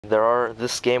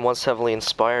This game was heavily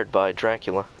inspired by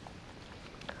Dracula.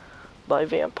 By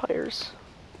vampires.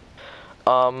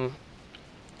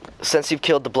 Since you've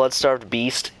killed the blood-starved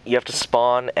beast, you have to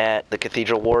spawn at the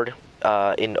Cathedral Ward,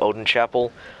 in Odin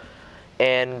Chapel,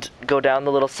 and go down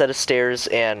the little set of stairs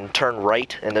and turn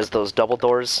right, and there's those double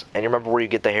doors, and you remember where you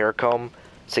get the hair comb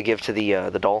to give to the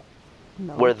doll?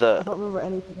 No, where I don't remember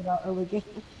anything about early game.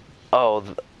 Oh,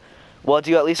 well,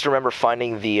 do you at least remember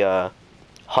finding the,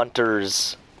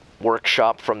 hunter's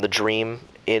workshop from the dream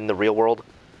in the real world?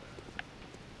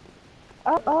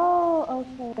 Oh,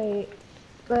 okay.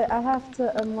 But I have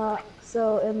to unlock.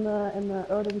 So in the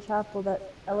Odin Chapel,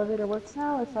 that elevator works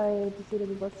now if I defeated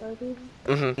the Bloodstone Beast.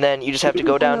 Mm-hmm. Then you just have to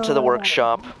go down to the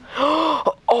workshop.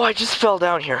 Oh, I just fell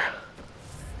down here.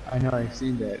 I know, I've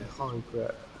seen that. Holy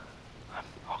crap.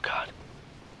 Oh god.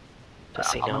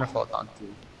 Does he know? I'm gonna fall down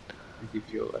too. Make you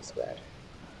feel less bad.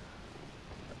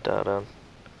 Da-dun.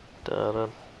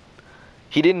 Da-dun.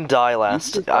 He didn't die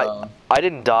last. I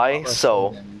didn't die,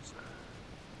 so.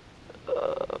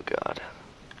 Oh god.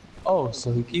 Oh,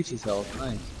 so he keeps his health.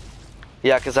 Nice.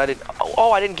 Yeah, cause I didn't.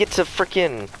 Oh, I didn't get to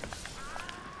frickin'.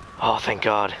 Oh, thank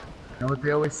God. You know what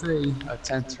they always say? A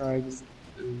 10th try is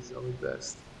always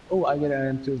best. Oh, I get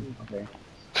an M2. Okay.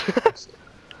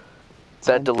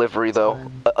 That delivery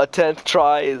though. A 10th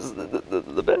try is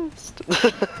the best.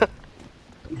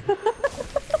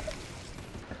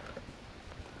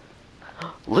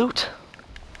 Loot.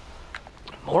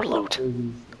 More loot.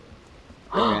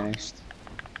 Vanished.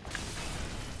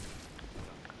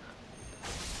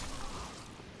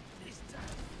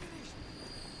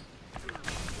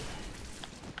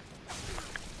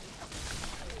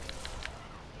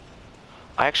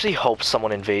 I actually hope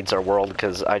someone invades our world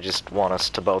because I just want us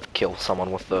to both kill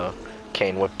someone with the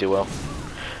cane whip duo.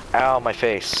 Ow, my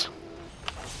face.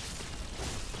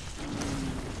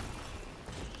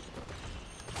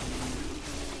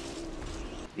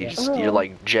 You're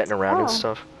like jetting around and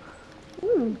stuff.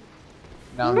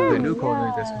 Now the new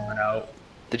code that's coming out.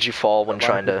 Did you fall when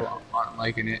trying to? Aren't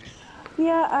liking it.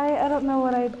 Yeah, I don't know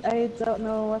what I don't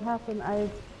know what happened.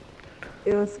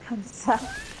 It was kind of sad.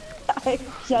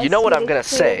 You know what I'm gonna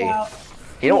say.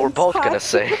 You know what we're both gonna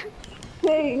say.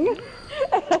 Thing.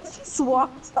 And I just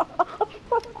walked off.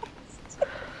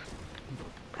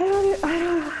 I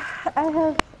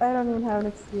don't even have an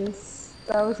excuse.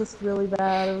 That was just really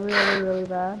bad, really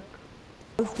bad.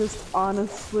 It was just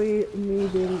honestly me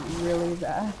being really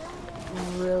bad.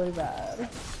 Really bad.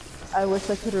 I wish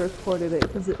I could have recorded it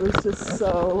because it was just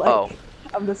so like,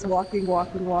 I'm just walking,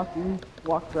 walked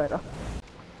right off.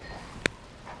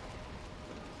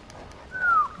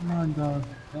 Come on, dog.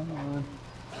 Come on.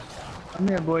 Come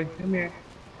here, boy. Come here.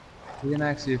 We're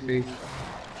gonna ask you a favor.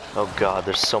 Oh god,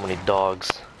 there's so many dogs.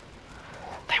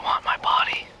 They want my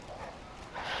body.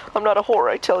 I'm not a whore,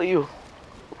 I tell you.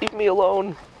 Leave me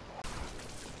alone.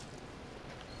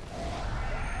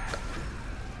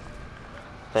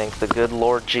 Thank the good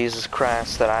Lord Jesus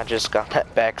Christ that I just got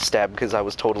that backstab because I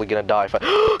was totally gonna die if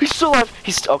I— He's still alive!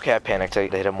 Okay, I panicked. I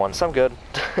hit him once. I'm good.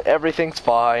 Everything's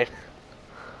fine.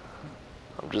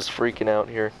 I'm just freaking out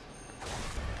here.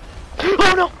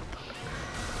 Oh no!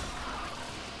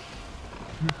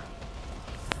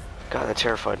 God, that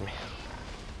terrified me.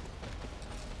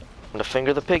 I'm gonna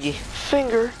finger the piggy.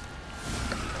 Finger!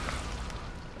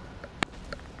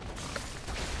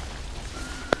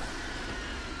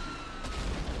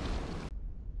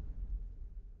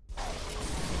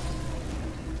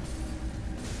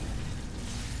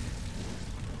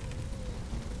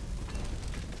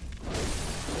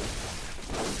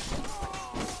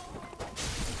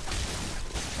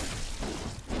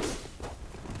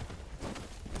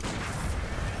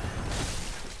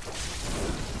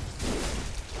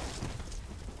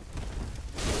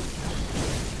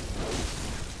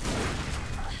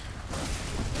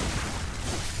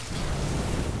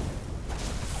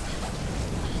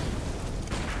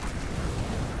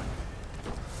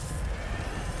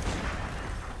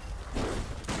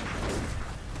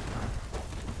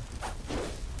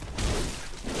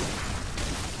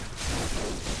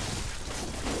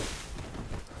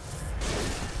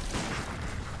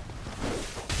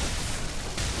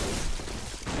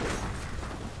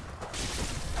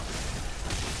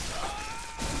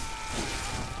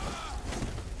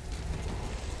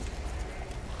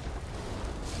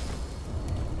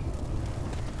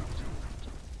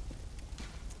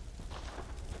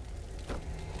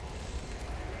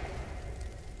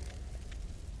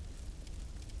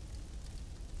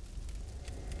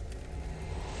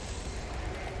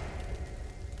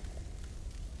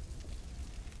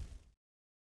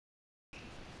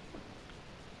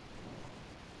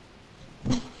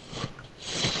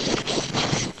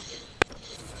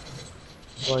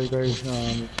 Well, you guys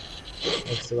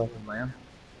are still at the lamp?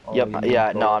 Or Yep. you moving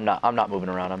Yeah. No, forward? I'm not moving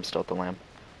around. I'm still at the lamp.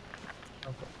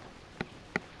 Okay.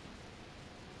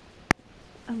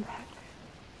 I'm back.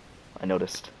 I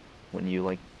noticed when you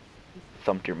like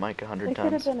thumped your mic 100 It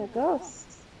could have times. been a ghost.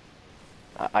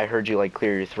 I heard you like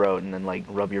clear your throat and then like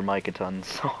rub your mic a ton.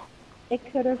 So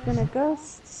It could have been a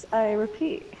ghost. I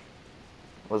repeat.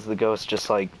 was the ghost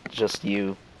just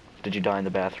you? Did you die in the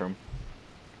bathroom?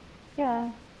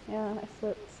 Yeah, yeah, I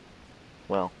flipped.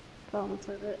 Well, Fell in the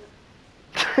toilet.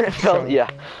 it felt So, yeah,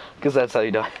 because that's how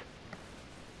you die.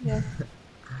 Yeah.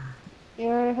 You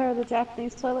ever heard of the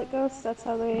Japanese toilet ghosts? That's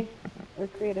how they were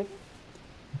created.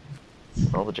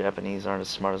 Well, the Japanese aren't as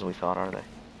smart as we thought, are they?